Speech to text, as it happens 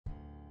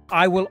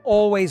I will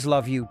always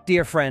love you,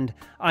 dear friend.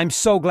 I'm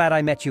so glad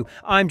I met you.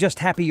 I'm just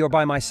happy you're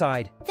by my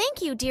side.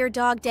 Thank you, dear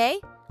DogDay.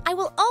 I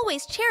will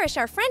always cherish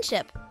our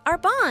friendship, our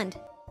bond.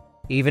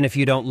 Even if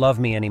you don't love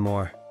me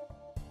anymore,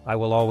 I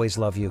will always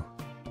love you,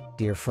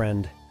 dear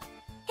friend.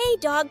 Hey,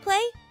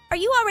 DogPlay, are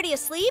you already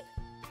asleep?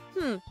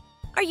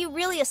 Are you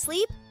really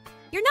asleep?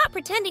 You're not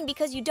pretending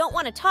because you don't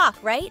want to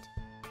talk, right?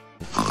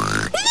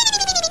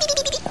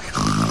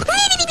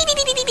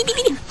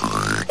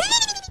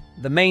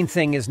 The main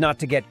thing is not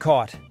to get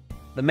caught.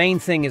 The main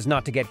thing is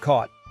not to get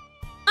caught.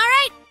 All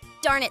right.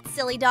 Darn it,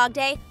 silly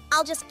DogDay.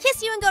 I'll just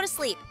kiss you and go to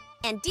sleep.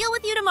 And deal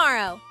with you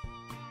tomorrow.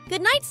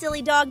 Good night,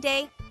 silly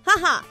DogDay.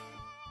 Haha.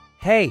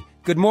 Hey,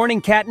 good morning,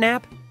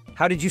 CatNap.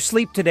 How did you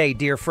sleep today,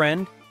 dear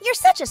friend? You're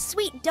such a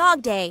sweet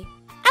DogDay.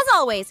 As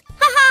always.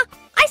 Haha.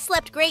 I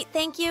slept great,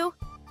 thank you.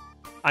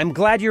 I'm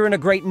glad you're in a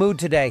great mood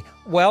today.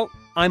 Well,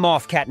 I'm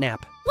off,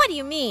 CatNap. What do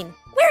you mean?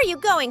 Where are you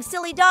going,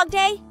 silly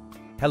DogDay?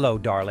 Hello,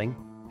 darling.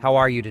 How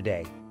are you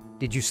today?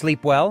 Did you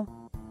sleep well?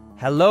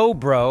 Hello,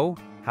 bro.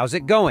 How's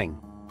it going?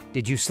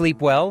 Did you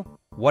sleep well?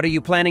 What are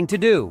you planning to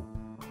do?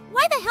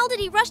 Why the hell did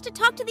he rush to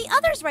talk to the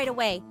others right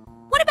away?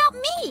 What about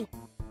me?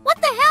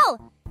 What the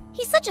hell?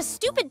 He's such a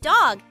stupid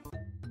dog.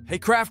 Hey,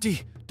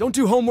 Crafty, don't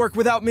do homework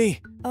without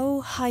me.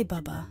 Oh, hi,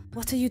 Bubba.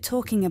 What are you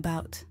talking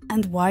about?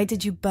 And why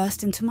did you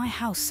burst into my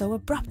house so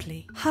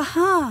abruptly?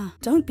 Ha!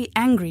 Don't be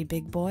angry,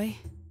 big boy.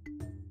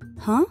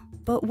 Huh?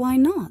 But why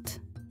not?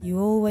 You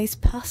always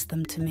pass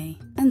them to me,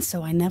 and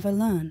so I never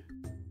learn.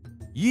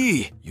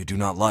 Yee, you do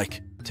not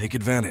like. Take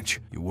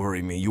advantage. You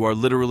worry me. You are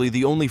literally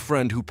the only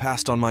friend who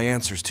passed on my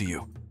answers to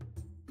you.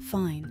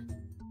 Fine.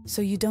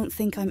 So you don't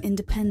think I'm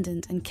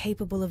independent and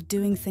capable of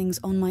doing things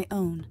on my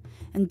own,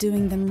 and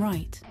doing them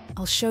right?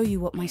 I'll show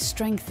you what my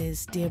strength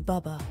is, dear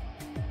Bubba.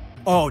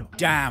 Oh,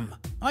 damn.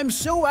 I'm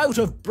so out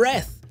of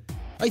breath.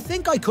 I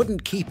think I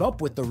couldn't keep up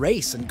with the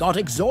race and got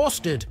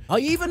exhausted. I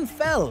even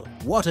fell.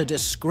 What a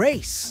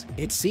disgrace.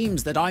 It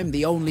seems that I'm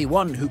the only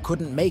one who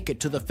couldn't make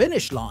it to the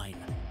finish line.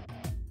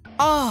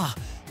 Ah,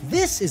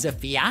 this is a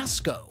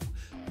fiasco.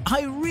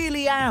 I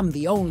really am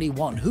the only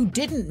one who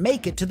didn't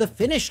make it to the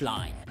finish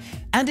line.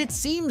 And it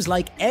seems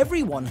like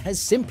everyone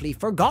has simply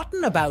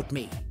forgotten about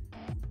me.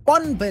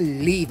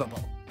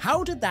 Unbelievable.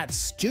 How did that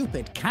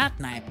stupid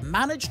CatNap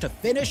manage to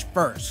finish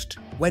first?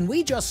 When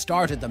we just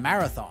started the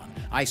marathon,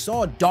 I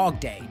saw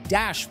DogDay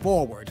dash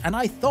forward and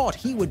I thought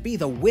he would be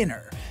the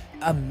winner.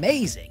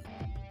 Amazing.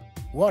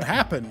 What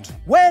happened?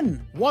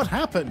 When? What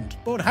happened?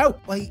 But how?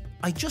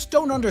 I just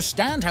don't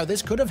understand how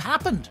this could have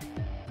happened.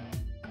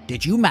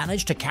 Did you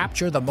manage to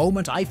capture the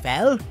moment I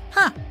fell?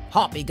 Ha!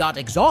 Hoppy got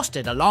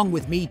exhausted along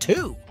with me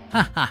too.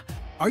 Ha ha.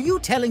 Are you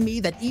telling me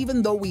that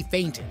even though we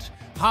fainted,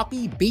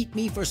 Hoppy beat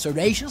me for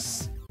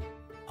Seratius?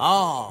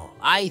 Oh,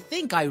 I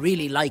think I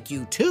really like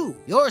you too.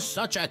 You're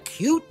such a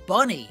cute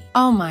bunny.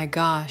 Oh my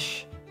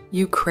gosh,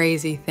 you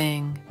crazy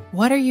thing.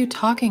 What are you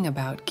talking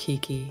about,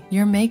 Kiki?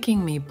 You're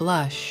making me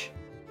blush.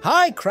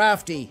 Hi,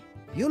 Crafty.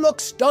 You look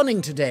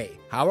stunning today.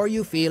 How are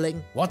you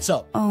feeling? What's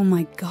up? Oh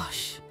my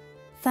gosh.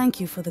 Thank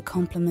you for the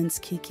compliments,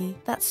 Kiki.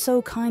 That's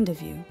so kind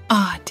of you.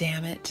 Ah,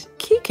 damn it.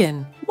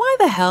 Keegan, why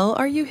the hell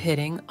are you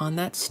hitting on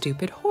that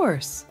stupid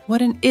horse?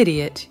 What an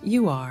idiot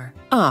you are.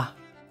 Ah,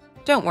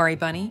 don't worry,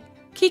 Bunny.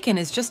 Keegan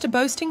is just a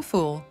boasting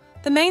fool.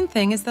 The main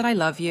thing is that I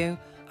love you.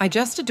 I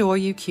just adore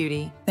you,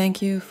 cutie.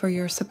 Thank you for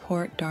your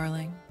support,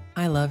 darling.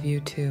 I love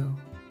you too.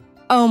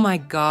 Oh my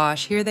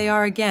gosh, here they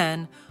are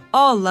again.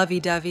 All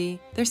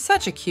lovey-dovey. They're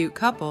such a cute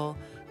couple,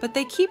 but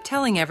they keep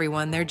telling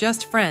everyone they're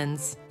just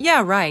friends.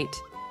 Yeah, right.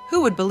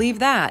 Who would believe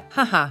that?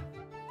 Haha.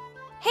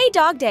 Hey,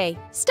 DogDay,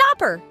 stop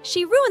her.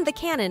 She ruined the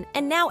canon,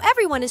 and now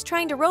everyone is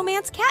trying to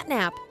romance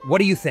CatNap. What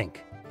do you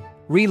think?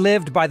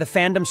 Relived by the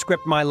fandom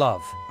script My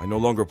Love. I no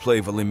longer play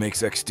Valim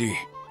Makes XD.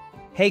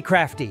 Hey,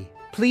 Crafty,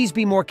 please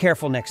be more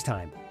careful next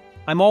time.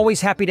 I'm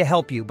always happy to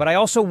help you, but I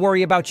also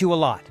worry about you a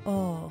lot.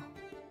 Oh,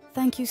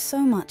 thank you so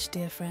much,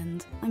 dear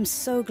friend. I'm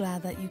so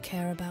glad that you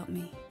care about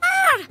me.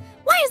 Ah!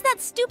 Why is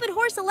that stupid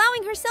horse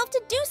allowing herself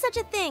to do such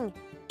a thing?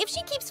 If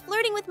she keeps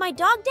flirting with my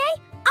DogDay,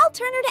 I'll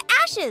turn her to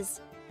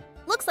ashes.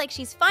 Looks like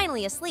she's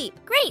finally asleep.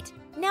 Great!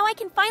 Now I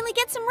can finally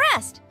get some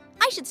rest.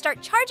 I should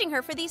start charging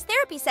her for these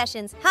therapy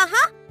sessions.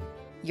 Haha!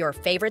 Your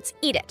favorites,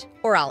 eat it,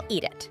 or I'll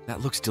eat it.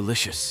 That looks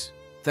delicious.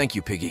 Thank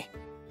you, Piggy.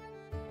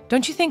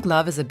 Don't you think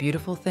love is a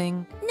beautiful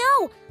thing?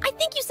 No, I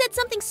think you said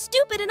something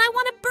stupid and I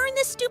want to burn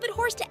this stupid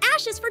horse to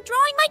ashes for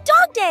drawing my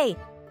DogDay.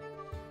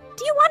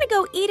 Do you want to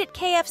go eat at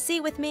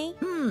KFC with me?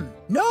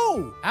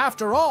 No!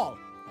 After all,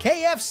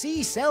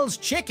 KFC sells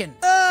chicken.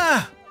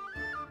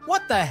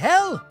 What the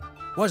hell?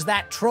 Was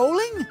that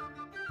trolling?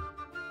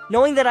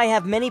 Knowing that I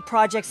have many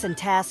projects and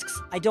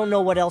tasks, I don't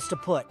know what else to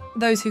put.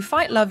 Those who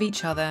fight love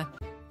each other.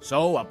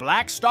 So a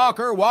black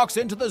stalker walks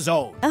into the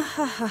zone.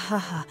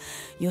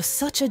 You're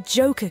such a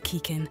joker,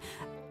 Keegan.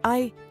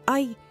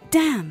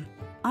 Damn,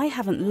 I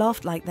haven't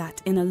laughed like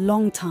that in a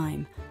long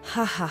time.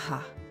 Ha ha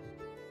ha.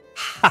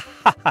 Ha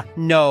ha ha.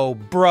 No,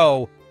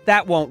 bro,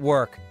 that won't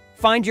work.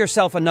 Find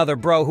yourself another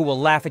bro who will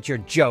laugh at your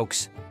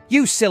jokes.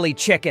 You silly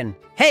chicken.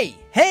 Hey,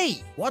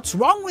 hey! What's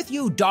wrong with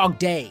you,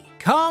 DogDay?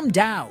 Calm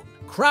down.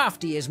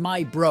 Crafty is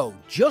my bro,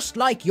 just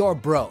like your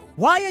bro.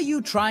 Why are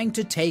you trying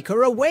to take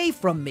her away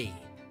from me?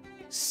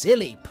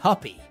 Silly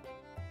puppy.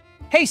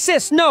 Hey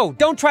sis, no,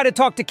 don't try to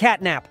talk to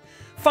CatNap.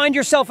 Find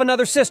yourself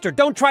another sister,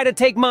 don't try to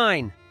take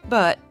mine.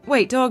 But,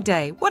 wait,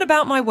 DogDay, what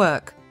about my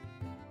work?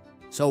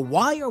 So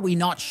why are we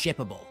not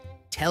shippable?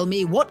 Tell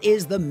me, what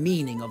is the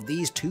meaning of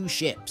these two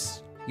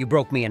ships? You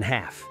broke me in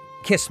half.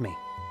 Kiss me.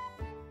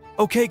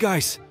 Okay,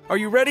 guys, are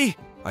you ready?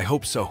 I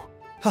hope so.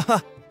 Haha.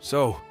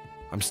 So,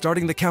 I'm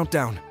starting the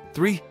countdown.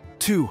 3,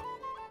 2,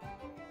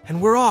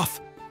 and we're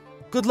off.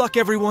 Good luck,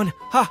 everyone.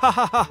 Ha ha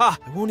ha ha ha.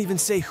 I won't even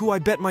say who I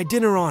bet my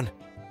dinner on,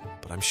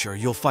 but I'm sure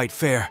you'll fight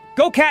fair.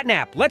 Go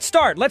CatNap, let's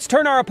start. Let's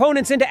turn our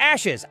opponents into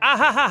ashes. Ah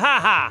ha ha ha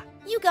ha.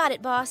 You got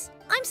it, boss.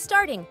 I'm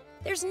starting.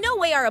 There's no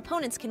way our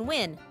opponents can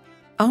win.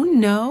 Oh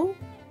no?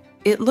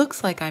 It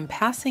looks like I'm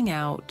passing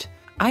out.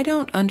 I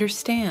don't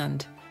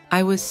understand.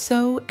 I was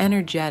so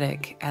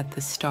energetic at the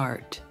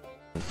start.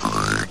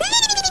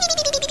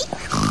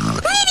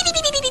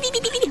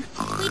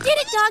 We did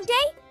it,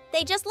 DogDay.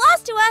 They just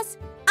lost to us.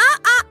 Ah,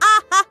 ah,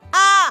 ah, ha,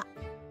 ha.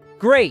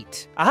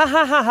 Great. Ah ha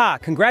ha ha ha.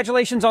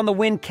 Congratulations on the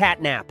win,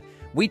 CatNap.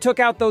 We took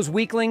out those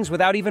weaklings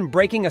without even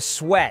breaking a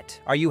sweat.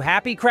 Are you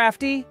happy,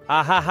 Crafty?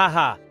 Ah ha ha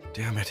ha.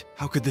 Damn it,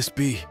 how could this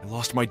be? I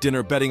lost my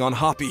dinner betting on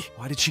Hoppy.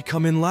 Why did she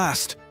come in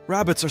last?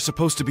 Rabbits are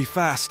supposed to be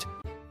fast.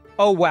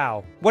 Oh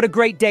wow, what a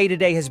great day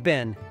today has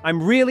been.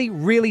 I'm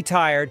really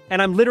tired,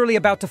 and I'm literally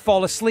about to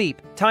fall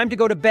asleep. Time to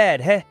go to bed,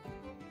 heh?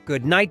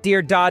 Good night,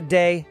 dear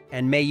DogDay,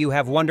 and may you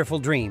have wonderful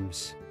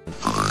dreams.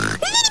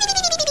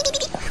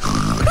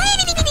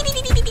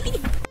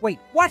 Wait,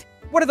 what?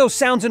 What are those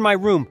sounds in my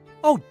room?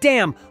 Oh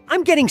damn,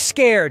 I'm getting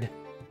scared.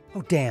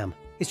 Oh damn,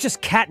 it's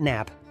just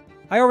CatNap.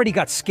 I already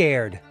got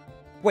scared.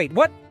 Wait,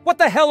 what? What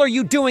the hell are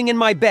you doing in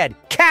my bed?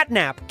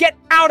 CatNap, get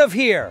out of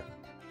here!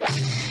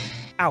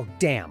 Ow,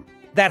 damn.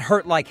 That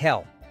hurt like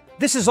hell.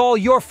 This is all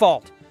your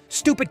fault.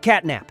 Stupid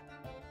CatNap.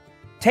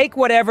 Take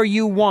whatever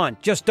you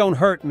want, just don't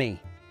hurt me.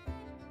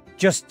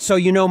 Just so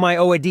you know, my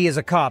OAD is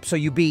a cop, so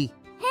you be...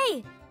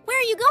 Hey, where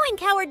are you going,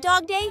 coward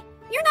DogDay?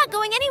 You're not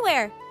going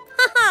anywhere.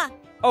 Haha.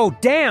 Oh,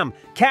 damn!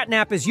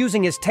 CatNap is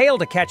using his tail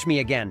to catch me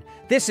again.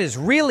 This is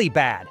really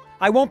bad.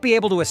 I won't be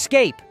able to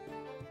escape.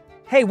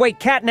 Hey, wait,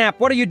 CatNap,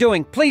 what are you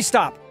doing? Please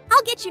stop.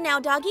 I'll get you now,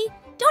 doggy.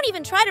 Don't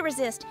even try to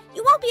resist.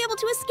 You won't be able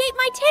to escape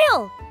my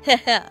tail.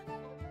 Haha.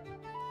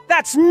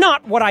 That's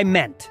not what I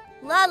meant.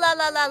 La la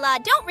la la la.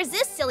 Don't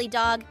resist, silly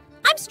dog.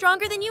 I'm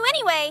stronger than you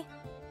anyway.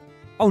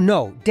 Oh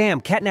no,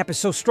 damn, CatNap is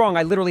so strong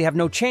I literally have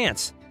no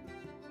chance.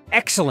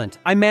 Excellent,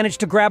 I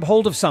managed to grab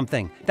hold of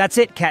something. That's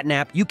it,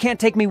 CatNap. You can't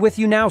take me with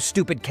you now,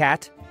 stupid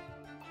cat.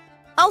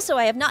 Also,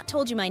 I have not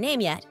told you my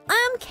name yet.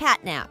 I'm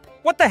CatNap.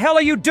 What the hell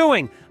are you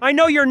doing? I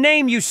know your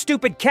name, you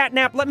stupid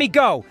CatNap. Let me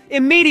go.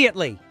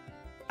 Immediately.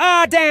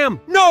 Ah,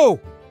 damn, no!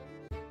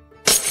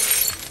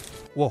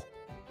 Whoa,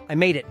 I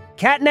made it.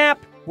 CatNap,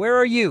 where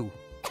are you?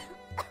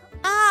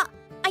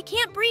 I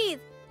can't breathe.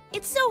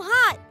 It's so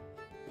hot.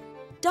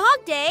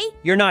 DogDay?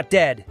 You're not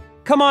dead.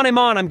 Come on,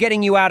 Iman, I'm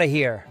getting you out of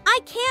here.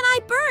 I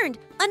burned.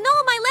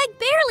 Annul my leg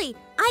barely.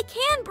 I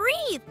can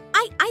breathe.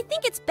 I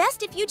think it's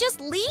best if you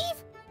just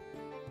leave.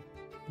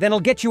 Then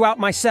I'll get you out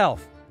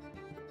myself.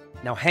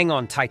 Now hang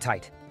on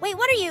tight. Wait,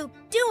 what are you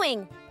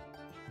doing?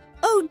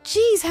 Oh,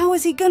 geez, how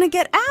is he gonna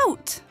get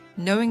out?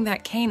 Knowing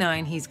that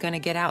canine, he's gonna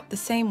get out the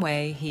same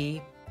way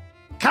he...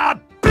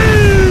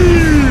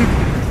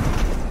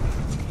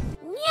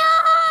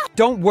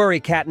 Don't worry,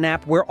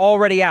 CatNap. We're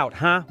already out,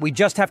 huh? We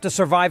just have to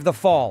survive the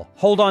fall.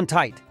 Hold on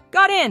tight.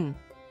 Got in!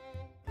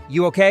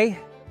 You okay?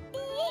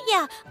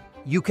 Yeah.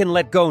 You can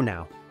let go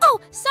now. Oh,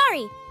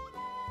 sorry.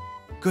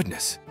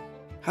 Goodness,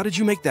 how did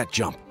you make that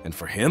jump? And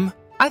for him?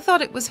 I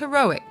thought it was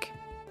heroic.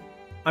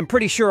 I'm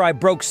pretty sure I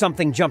broke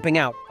something jumping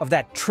out of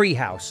that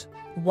treehouse.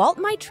 Walt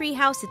my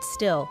treehouse, it's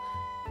still.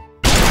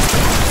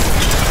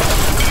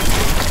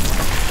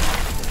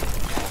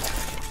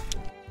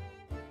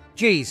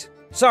 Geez,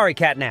 sorry,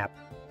 CatNap.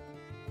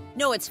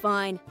 No, it's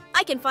fine.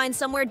 I can find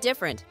somewhere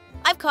different.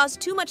 I've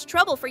caused too much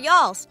trouble for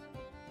y'alls.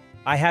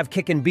 I have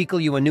Kick and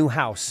Beakle you a new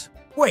house.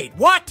 Wait,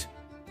 what?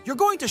 You're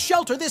going to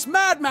shelter this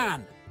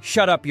madman!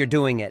 Shut up, you're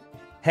doing it.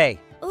 Hey,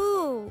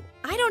 Ooh,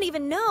 I don't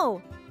even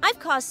know. I've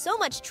caused so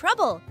much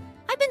trouble.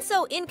 I've been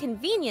so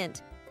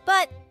inconvenient.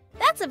 But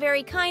that's a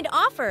very kind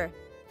offer.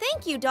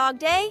 Thank you,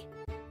 DogDay.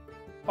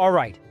 all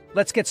right,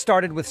 let's get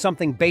started with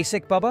something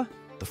basic, Bubba.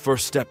 The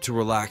first step to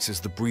relax is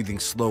the breathing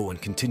slow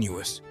and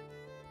continuous.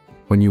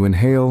 When you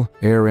inhale,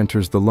 air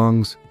enters the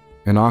lungs,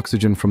 and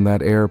oxygen from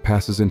that air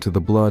passes into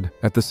the blood.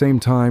 At the same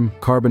time,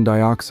 carbon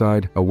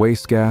dioxide, a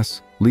waste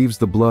gas, leaves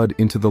the blood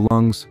into the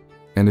lungs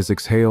and is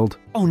exhaled.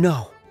 Oh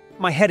no,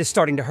 my head is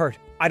starting to hurt.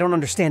 I don't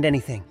understand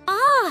anything.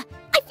 I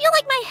feel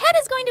like my head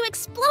is going to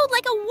explode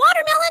like a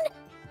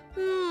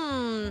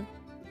watermelon.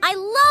 I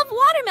love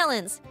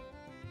watermelons.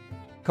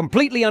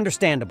 Completely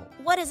understandable.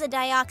 What is a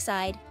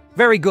dioxide?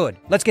 Very good,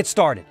 let's get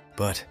started.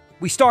 But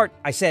We start,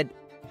 I said.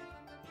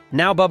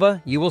 Now,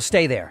 Bubba, you will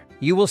stay there.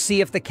 You will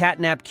see if the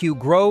catnap queue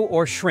grow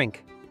or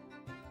shrink.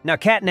 Now,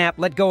 CatNap,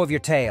 let go of your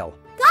tail.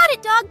 Got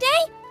it,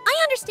 DogDay! I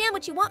understand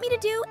what you want me to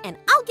do, and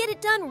I'll get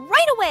it done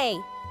right away.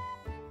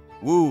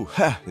 Woo,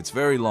 ha, it's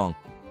very long.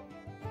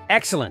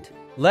 Excellent.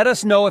 Let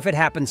us know if it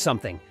happens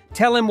something.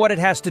 Tell him what it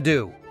has to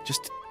do.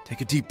 Just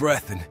take a deep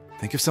breath and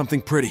think of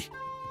something pretty.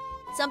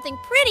 Something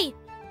pretty.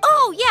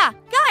 Oh, yeah,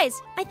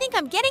 guys, I think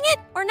I'm getting it,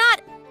 or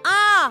not.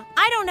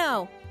 I don't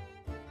know.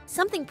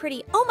 Something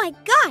pretty. Oh my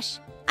gosh,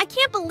 I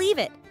can't believe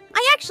it.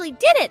 I actually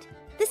did it.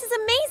 This is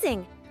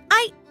amazing.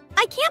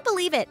 I can't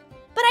believe it,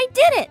 but I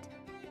did it.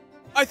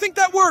 I think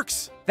that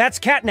works! That's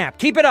CatNap.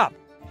 Keep it up.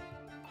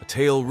 A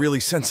tail really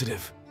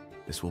sensitive.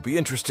 This will be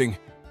interesting.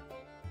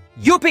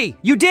 Youppi!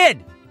 You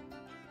did!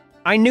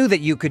 I knew that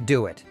you could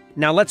do it.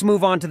 Now let's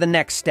move on to the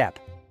next step.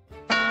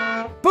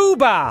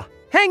 Booba!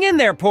 Hang in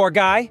there, poor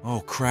guy.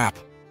 Oh, crap.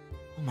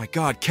 Oh my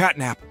god,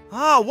 CatNap.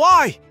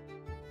 Why?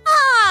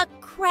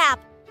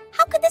 Crap.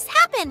 How could this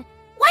happen?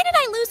 Why did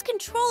I lose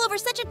control over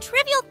such a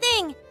trivial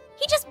thing?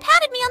 He just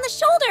patted me on the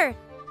shoulder.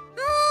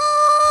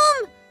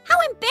 How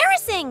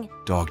embarrassing!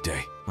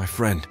 DogDay, my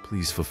friend,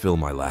 please fulfill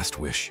my last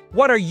wish.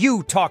 What are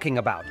you talking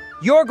about?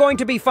 You're going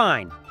to be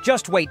fine.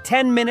 Just wait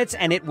 10 minutes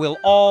and it will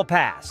all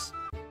pass.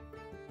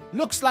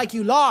 Looks like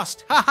you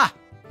lost. Haha.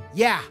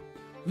 Yeah.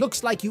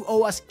 Looks like you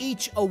owe us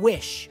each a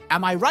wish.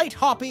 Am I right,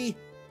 Hoppy?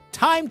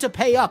 Time to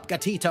pay up,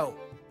 Gatito.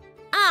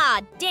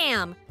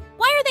 Damn.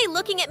 Why are they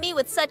looking at me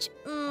with such,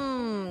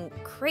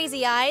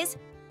 crazy eyes?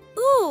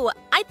 Ooh,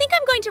 I think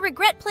I'm going to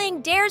regret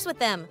playing dares with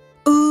them.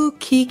 Ooh,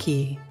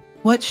 Kiki.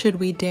 What should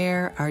we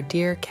dare our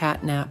dear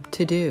CatNap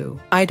to do?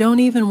 I don't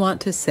even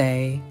want to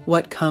say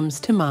what comes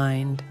to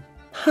mind.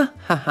 Ha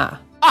ha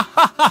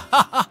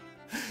ha.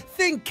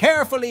 Think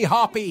carefully,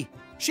 Hoppy.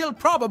 She'll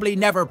probably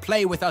never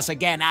play with us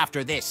again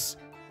after this.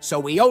 So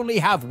we only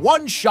have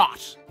one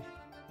shot.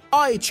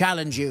 I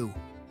challenge you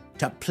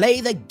to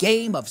play the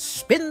game of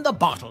spin the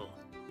bottle.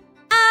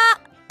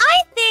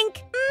 I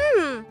think,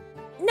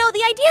 no,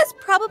 the idea's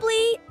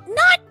probably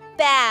not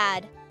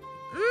bad.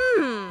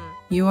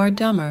 You are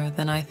dumber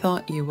than I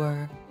thought you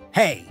were.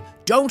 Hey,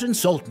 don't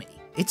insult me.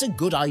 It's a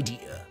good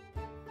idea.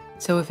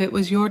 So if it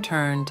was your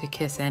turn to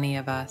kiss any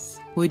of us,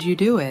 would you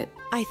do it?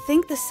 I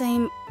think the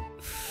same...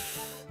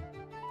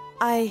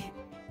 I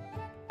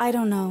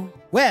don't know.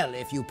 Well,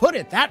 if you put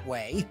it that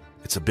way...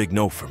 It's a big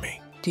no for me.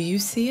 Do you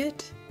see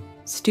it?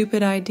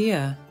 Stupid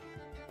idea.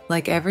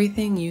 Like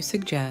everything you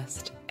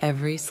suggest,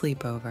 every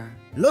sleepover.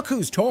 Look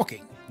who's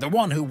talking. The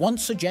one who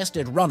once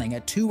suggested running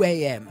at 2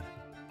 a.m.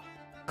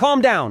 Calm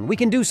down. We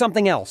can do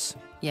something else.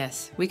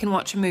 Yes, we can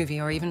watch a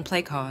movie or even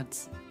play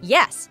cards.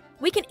 Yes,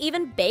 we can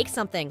even bake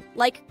something,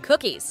 like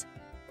cookies.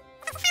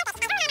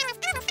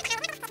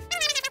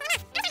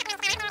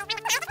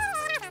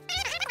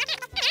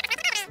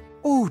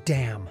 Oh,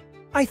 damn.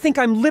 I think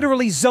I'm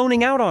literally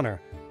zoning out on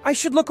her. I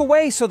should look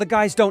away so the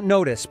guys don't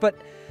notice, but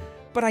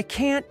I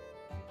can't.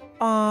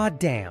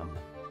 Damn.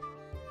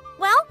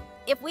 Well,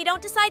 if we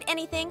don't decide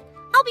anything,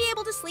 I'll be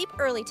able to sleep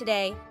early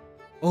today.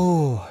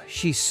 Oh,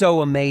 she's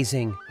so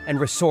amazing and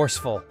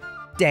resourceful.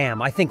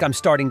 Damn, I think I'm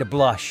starting to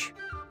blush.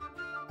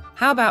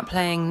 How about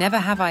playing Never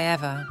Have I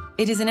Ever?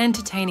 It is an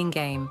entertaining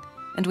game,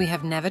 and we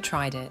have never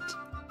tried it.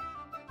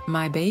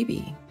 My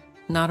baby.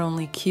 Not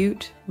only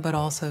cute, but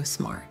also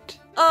smart.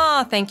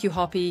 Thank you,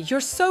 Hoppy. You're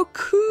so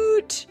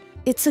cute.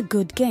 It's a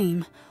good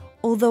game,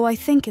 although I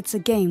think it's a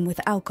game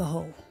with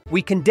alcohol.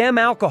 We condemn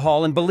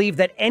alcohol and believe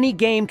that any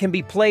game can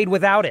be played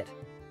without it.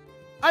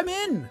 I'm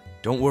in.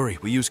 Don't worry,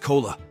 we use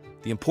cola.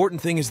 The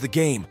important thing is the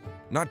game,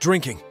 not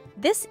drinking.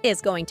 This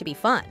is going to be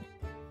fun.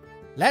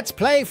 Let's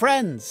play,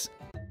 friends.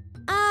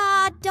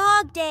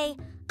 DogDay.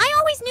 I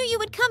always knew you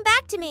would come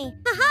back to me.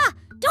 Haha!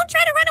 Don't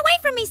try to run away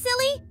from me,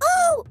 silly!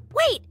 Ooh!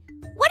 Wait!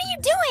 What are you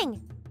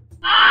doing?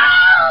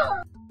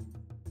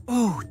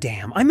 Oh,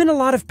 damn. I'm in a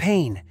lot of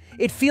pain.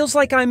 It feels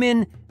like I'm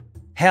in...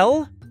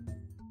 hell?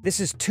 This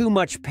is too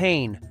much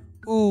pain.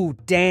 Ooh,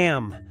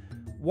 damn.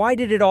 Why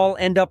did it all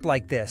end up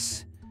like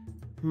this?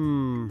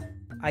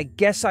 I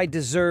guess I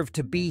deserve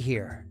to be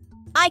here.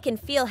 I can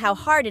feel how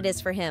hard it is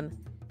for him.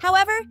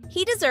 However,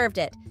 he deserved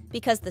it,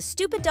 because the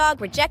stupid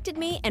dog rejected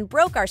me and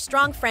broke our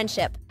strong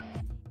friendship.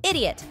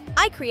 Idiot,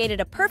 I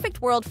created a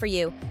perfect world for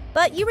you,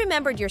 but you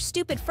remembered your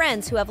stupid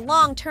friends who have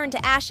long turned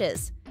to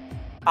ashes.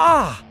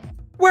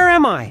 Where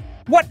am I?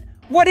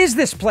 What is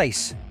this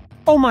place?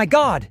 Oh my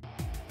god.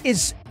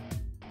 Is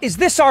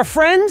this our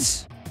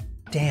friends?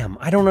 Damn,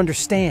 I don't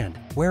understand.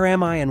 Where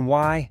am I and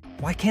why?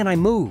 Why can't I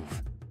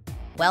move?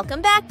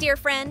 Welcome back, dear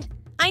friend.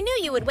 I knew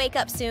you would wake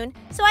up soon,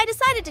 so I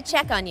decided to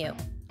check on you.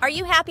 Are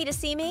you happy to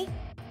see me?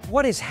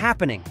 What is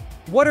happening?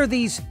 What are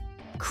these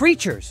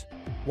creatures?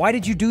 Why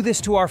did you do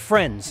this to our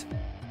friends?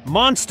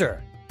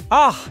 Monster!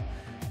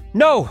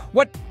 No!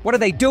 What are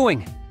they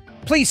doing?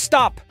 Please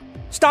stop!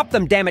 Stop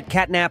them, damn it,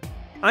 CatNap!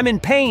 I'm in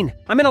pain!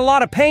 I'm in a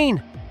lot of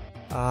pain!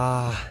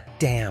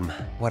 Damn.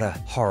 What a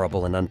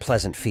horrible and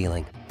unpleasant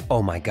feeling.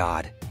 Oh my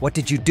god. What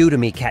did you do to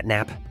me,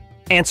 CatNap?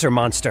 Answer,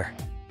 monster.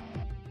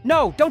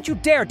 No, don't you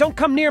dare! Don't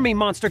come near me,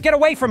 monster! Get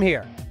away from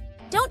here!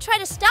 Don't try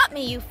to stop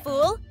me, you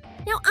fool!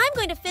 Now I'm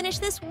going to finish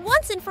this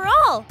once and for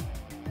all.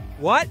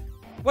 What?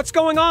 What's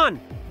going on?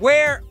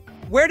 Where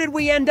did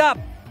we end up?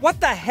 What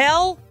the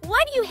hell?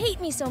 Why do you hate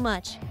me so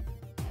much?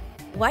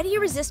 Why do you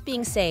resist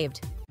being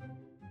saved?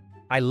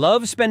 I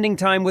love spending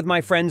time with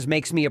my friends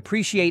makes me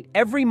appreciate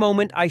every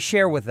moment I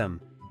share with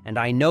them. And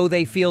I know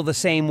they feel the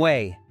same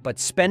way, but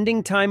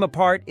spending time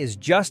apart is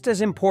just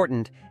as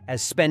important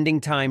as spending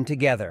time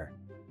together.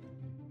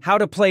 How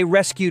to Play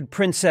Rescued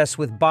Princess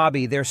with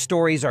Bobby, their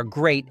stories are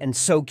great and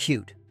so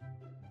cute.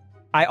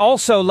 I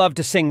also love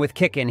to sing with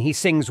Kickin. He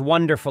sings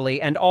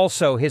wonderfully, and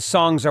also his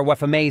songs are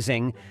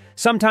amazing.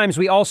 Sometimes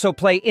we also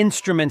play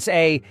instruments.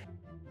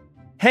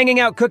 Hanging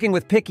out cooking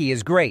with Picky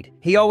is great.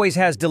 He always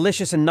has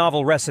delicious and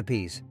novel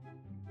recipes.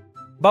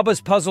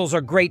 Bubba's puzzles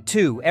are great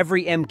too,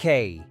 every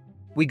MK.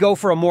 We go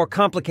for a more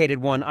complicated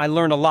one, I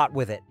learn a lot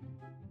with it.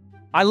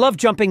 I love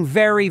jumping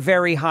very,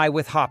 very high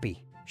with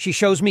Hoppy. She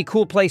shows me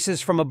cool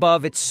places from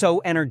above, it's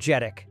so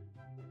energetic.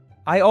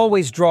 I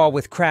always draw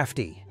with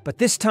Crafty, but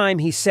this time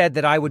he said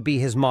that I would be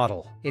his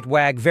model. It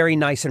wagged very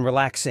nice and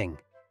relaxing.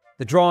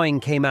 The drawing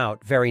came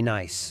out very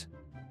nice.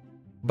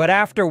 But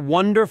after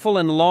wonderful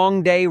and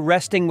long day,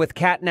 resting with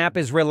CatNap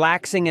is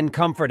relaxing and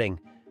comforting.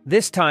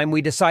 This time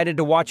we decided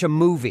to watch a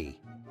movie.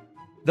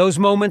 Those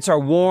moments are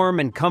warm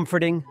and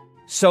comforting.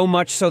 So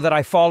much so that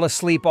I fall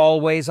asleep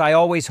always. I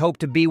always hope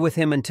to be with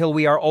him until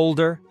we are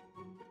older.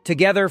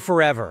 Together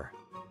forever.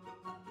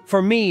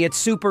 For me, it's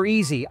super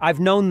easy. I've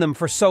known them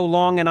for so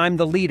long and I'm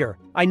the leader.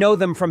 I know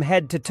them from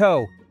head to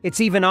toe. It's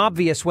even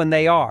obvious when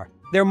they are.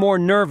 They're more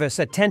nervous,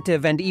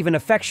 attentive, and even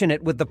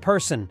affectionate with the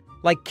person.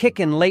 Like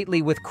Kickin'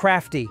 lately with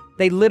Crafty.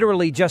 They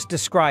literally just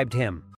described him.